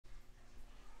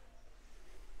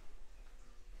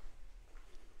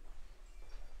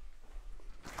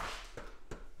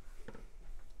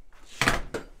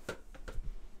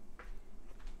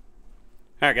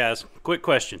Alright guys, quick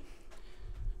question.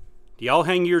 Do y'all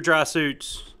hang your dry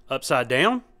suits upside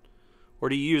down? Or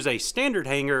do you use a standard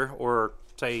hanger, or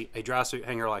say a dry suit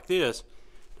hanger like this,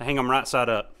 to hang them right side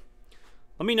up?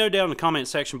 Let me know down in the comment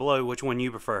section below which one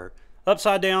you prefer.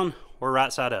 Upside down or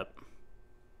right side up.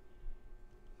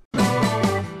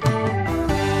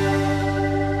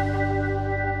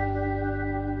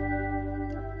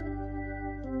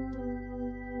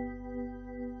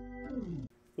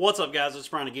 What's up guys, it's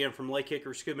Bryan again from Lake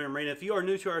Hickory Scuba and Marina. If you are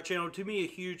new to our channel, do me a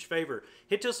huge favor.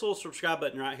 Hit this little subscribe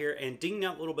button right here and ding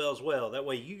that little bell as well. That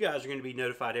way you guys are going to be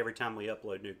notified every time we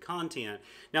upload new content.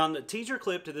 Now in the teaser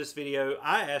clip to this video,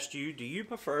 I asked you, do you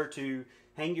prefer to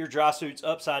hang your dry suits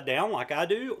upside down like I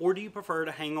do, or do you prefer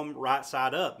to hang them right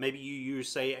side up? Maybe you use,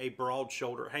 say, a broad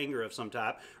shoulder hanger of some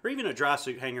type, or even a dry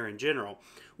suit hanger in general.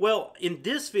 Well, in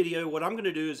this video, what I'm going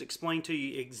to do is explain to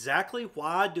you exactly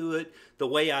why I do it the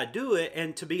way I do it,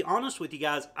 and to be honest with you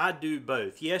guys, I do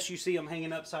both. Yes, you see them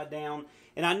hanging upside down,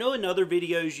 and I know in other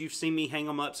videos you've seen me hang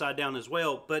them upside down as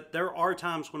well, but there are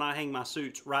times when I hang my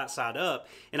suits right side up,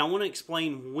 and I want to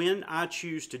explain when I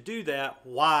choose to do that,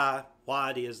 why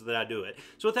it is that I do it.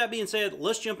 So with that being said,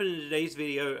 let's jump into today's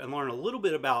video and learn a little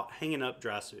bit about hanging up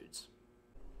dry suits.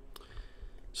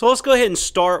 So let's go ahead and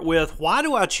start with, why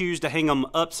do I choose to hang them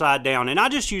upside down? And I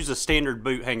just use a standard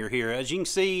boot hanger here. As you can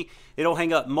see, it'll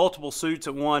hang up multiple suits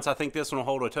at once. I think this one will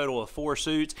hold a total of 4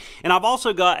 suits. And I've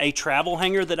also got a travel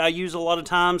hanger that I use a lot of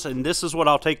times, and this is what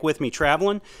I'll take with me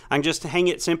traveling. I can just hang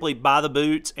it simply by the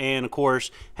boots and, of course,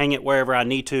 hang it wherever I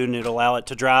need to, and it'll allow it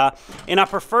to dry. And I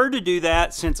prefer to do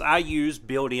that since I use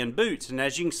built-in boots. And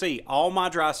as you can see, all my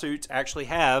dry suits actually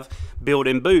have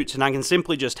built-in boots, and I can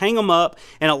simply just hang them up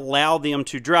and allow them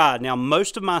to dry. Now,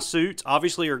 most of my suits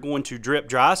obviously are going to drip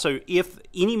dry, so if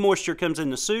any moisture comes in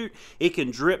the suit, it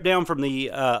can drip down from the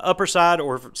upper side,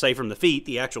 or say from the feet,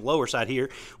 the actual lower side here.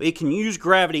 It can use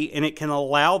gravity and it can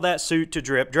allow that suit to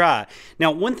drip dry.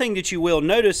 Now, one thing that you will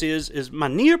notice is my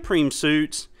neoprene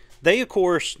suits, they of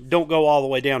course don't go all the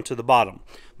way down to the bottom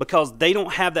because they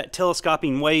don't have that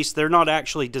telescoping waist. They're not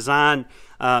actually designed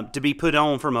to be put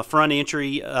on from a front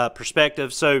entry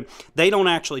perspective, so they don't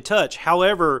actually touch.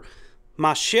 However,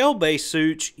 my shell-based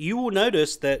suits, you will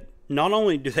notice that not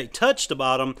only do they touch the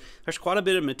bottom, there's quite a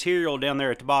bit of material down there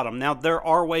at the bottom. Now, there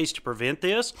are ways to prevent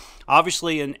this.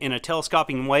 Obviously, in a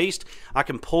telescoping waist, I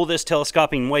can pull this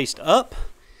telescoping waist up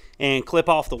and clip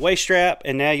off the waist strap,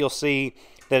 and now you'll see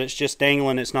that it's just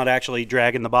dangling. It's not actually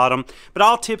dragging the bottom. But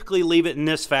I'll typically leave it in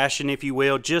this fashion, if you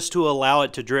will, just to allow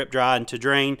it to drip dry and to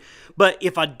drain. But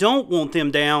if I don't want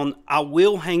them down, I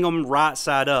will hang them right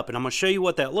side up, and I'm going to show you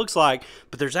what that looks like.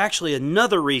 But there's actually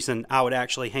another reason I would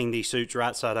actually hang these suits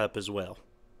right side up as well.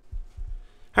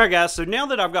 Alright guys, so now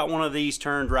that I've got one of these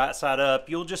turned right side up,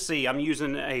 you'll just see I'm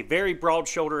using a very broad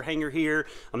shoulder hanger here.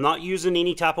 I'm not using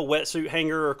any type of wetsuit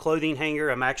hanger or clothing hanger.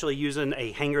 I'm actually using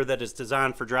a hanger that is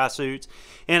designed for dry suits.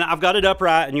 And I've got it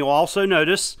upright, and you'll also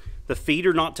notice the feet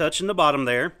are not touching the bottom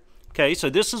there. Okay, so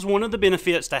this is one of the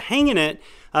benefits to hanging it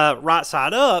right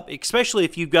side up, especially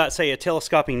if you've got, say, a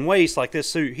telescoping waist like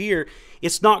this suit here.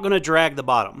 It's not going to drag the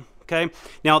bottom. Okay,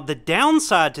 now the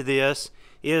downside to this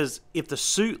is if the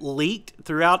suit leaked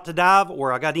throughout the dive,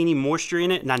 or I got any moisture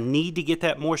in it and I need to get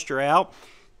that moisture out,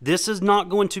 this is not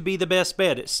going to be the best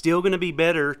bet. It's still going to be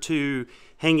better to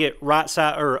hang it right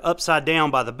side or upside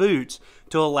down by the boots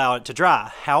to allow it to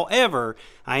dry. However,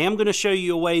 I am going to show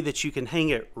you a way that you can hang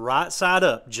it right side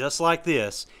up just like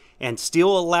this and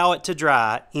still allow it to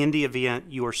dry in the event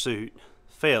your suit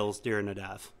fails during a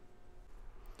dive.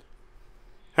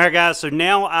 Alright guys, so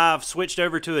now I've switched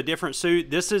over to a different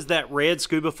suit. This is that red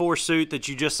Scuba Force suit that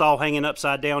you just saw hanging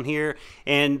upside down here.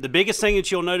 And the biggest thing that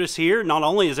you'll notice here, not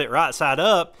only is it right side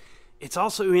up, it's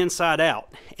also inside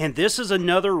out. And this is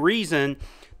another reason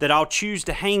that I'll choose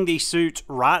to hang these suits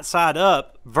right side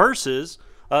up versus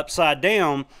upside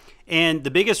down. And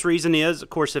the biggest reason is, of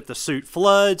course, if the suit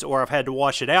floods or I've had to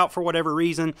wash it out for whatever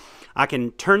reason, I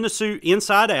can turn the suit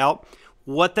inside out.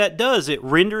 What that does, it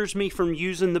renders me from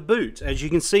using the boots. As you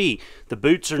can see, the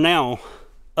boots are now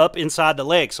up inside the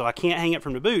leg, so I can't hang it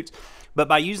from the boots. But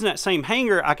by using that same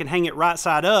hanger, I can hang it right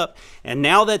side up, and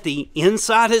now that the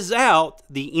inside is out,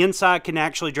 the inside can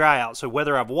actually dry out. So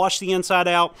whether I've washed the inside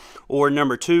out, or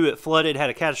number 2, it flooded, had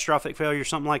a catastrophic failure,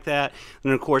 something like that,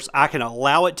 then of course I can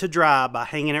allow it to dry by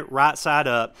hanging it right side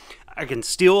up. I can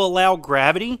still allow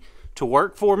gravity to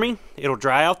work for me. It'll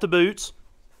dry out the boots.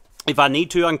 If I need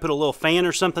to, I can put a little fan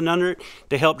or something under it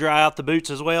to help dry out the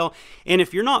boots as well. And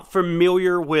if you're not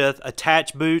familiar with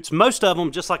attached boots, most of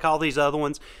them, just like all these other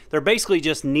ones, they're basically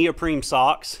just neoprene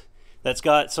socks that's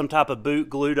got some type of boot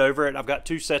glued over it. I've got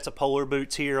 2 sets of polar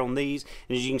boots here on these,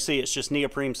 and as you can see, it's just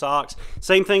neoprene socks.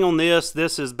 Same thing on this.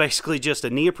 This is basically just a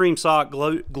neoprene sock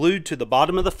glued to the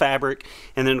bottom of the fabric,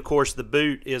 and then of course the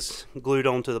boot is glued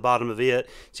onto the bottom of it,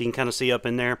 so you can kind of see up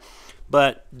in there.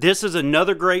 But this is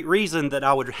another great reason that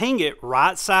I would hang it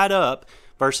right side up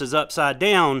versus upside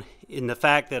down, in the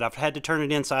fact that I've had to turn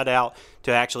it inside out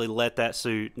to actually let that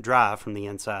suit dry from the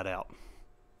inside out.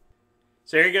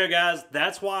 So there you go, guys.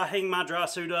 That's why I hang my dry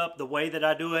suit up the way that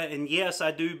I do it. And yes,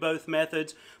 I do both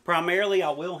methods. Primarily, I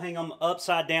will hang them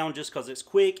upside down just because it's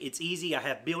quick, it's easy. I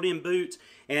have built-in boots,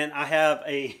 and I have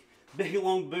a big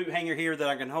long boot hanger here that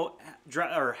I can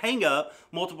hang up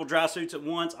multiple dry suits at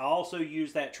once. I also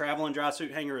use that traveling dry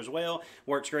suit hanger as well.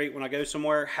 Works great when I go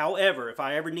somewhere. However, if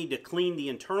I ever need to clean the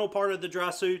internal part of the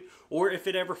dry suit, or if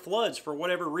it ever floods for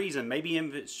whatever reason, maybe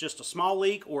if it's just a small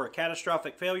leak or a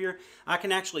catastrophic failure, I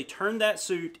can actually turn that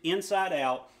suit inside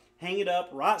out, hang it up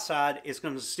right side. It's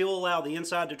going to still allow the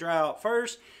inside to dry out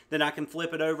first. Then I can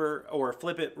flip it over or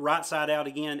flip it right side out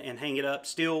again and hang it up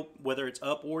still, whether it's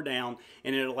up or down,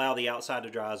 and it'll allow the outside to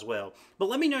dry as well. But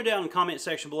let me know down in the comment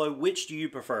section below, which do you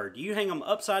prefer? Do you hang them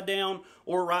upside down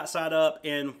or right side up,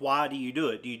 and why do you do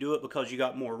it? Do you do it because you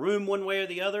got more room one way or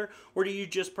the other, or do you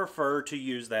just prefer to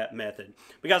use that method?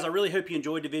 But guys, I really hope you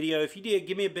enjoyed the video. If you did,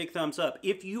 give me a big thumbs up.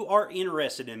 If you are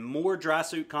interested in more dry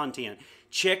suit content,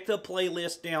 check the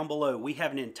playlist down below. We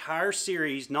have an entire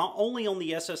series, not only on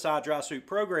the SSI dry suit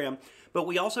program, but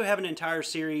we also have an entire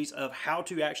series of how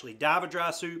to actually dive a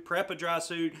dry suit, prep a dry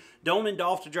suit, don't and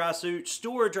doff a dry suit,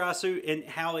 store a dry suit, and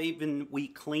how even we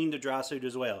clean the dry suit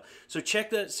as well. So check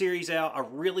that series out. I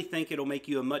really think it'll make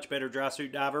you a much better dry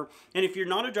suit diver. And if you're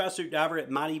not a dry suit diver, it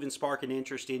might even spark an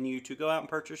interest in you to go out and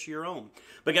purchase your own.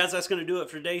 But guys, that's going to do it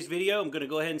for today's video. I'm going to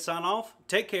go ahead and sign off.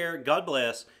 Take care, God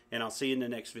bless, and I'll see you in the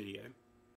next video.